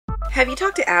Have you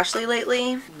talked to Ashley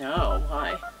lately? No,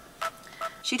 why?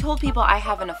 She told people I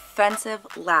have an offensive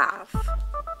laugh.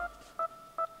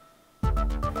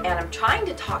 And I'm trying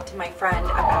to talk to my friend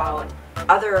about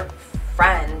other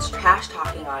friends trash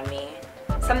talking on me.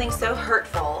 Something so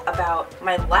hurtful about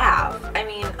my laugh. I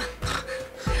mean,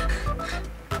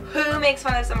 who makes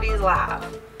fun of somebody's laugh?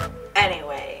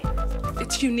 Anyway.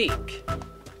 It's unique.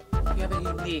 You have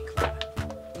a unique laugh.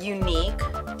 Unique?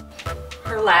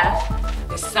 Her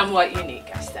laugh is somewhat unique,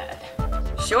 I said.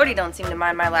 Shorty don't seem to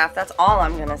mind my laugh, that's all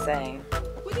I'm gonna say.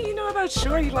 What do you know about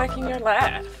Shorty liking your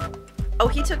laugh? Oh,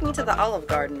 he took me to the Olive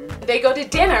Garden. They go to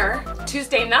dinner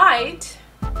Tuesday night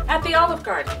at the Olive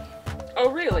Garden.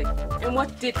 Oh, really? And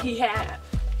what did he have?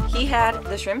 He had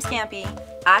the shrimp scampi,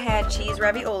 I had cheese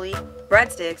ravioli,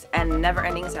 breadsticks, and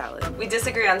never-ending salad. We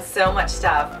disagree on so much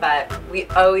stuff, but we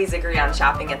always agree on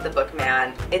shopping at the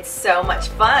Bookman. It's so much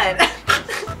fun.